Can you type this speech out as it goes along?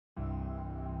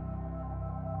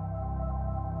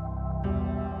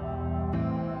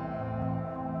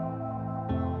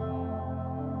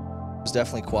was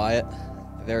definitely quiet,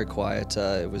 very quiet.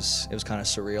 It was kind of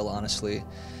surreal, honestly.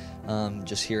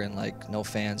 Just hearing like no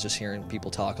fans, just hearing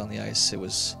people talk on the ice.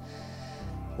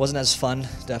 Wasn't as fun,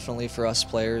 definitely, for us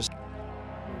players.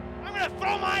 I'm gonna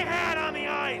throw my hat on the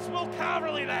ice. Will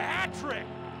Calverley, the hat trick.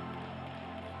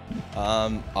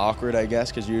 Awkward, I guess,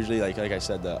 because usually, like I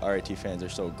said, the RIT fans are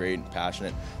so great and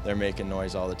passionate. They're making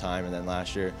noise all the time, and then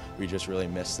last year we just really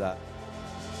missed that.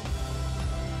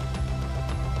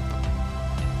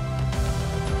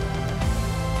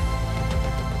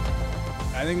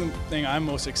 I think the thing I'm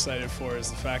most excited for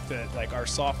is the fact that like our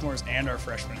sophomores and our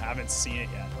freshmen haven't seen it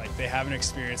yet. Like they haven't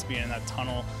experienced being in that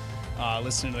tunnel,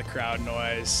 listening to the crowd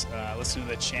noise, listening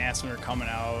to the chants when we're coming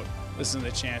out, listening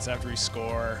to the chants after we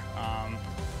score.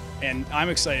 And I'm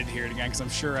excited to hear it again because I'm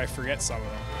sure I forget some of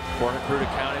them. Corner crew to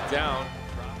count it down.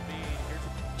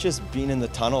 Just being in the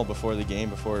tunnel before the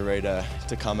game, before we're ready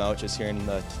to come out, just hearing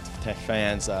the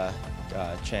fans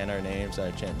chant our names,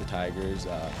 chant the Tigers,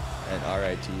 and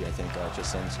RIT, I think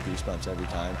just sends goosebumps every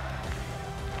time.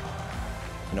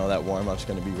 I know that warm-up's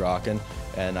going to be rocking,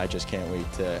 and I just can't wait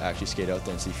to actually skate out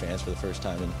there and see fans for the first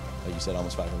time in, like you said,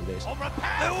 almost 500 days. Over a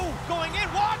pass. Ooh, going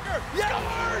in, Walker! Yes!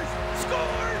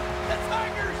 Scores! The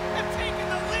Tigers have taken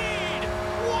the lead!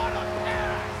 What a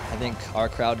pass! I think our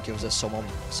crowd gives us so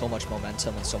much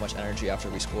momentum and so much energy after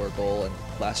we score a goal. And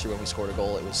last year when we scored a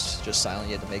goal, it was just silent.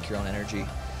 You had to make your own energy.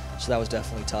 So that was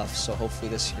definitely tough. So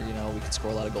hopefully this year, we can score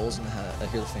a lot of goals and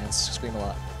hear the fans scream a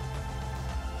lot.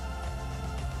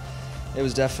 It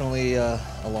was definitely a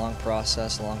long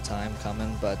process, a long time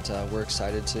coming, but we're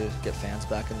excited to get fans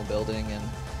back in the building, and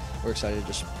we're excited to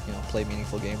just play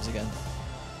meaningful games again.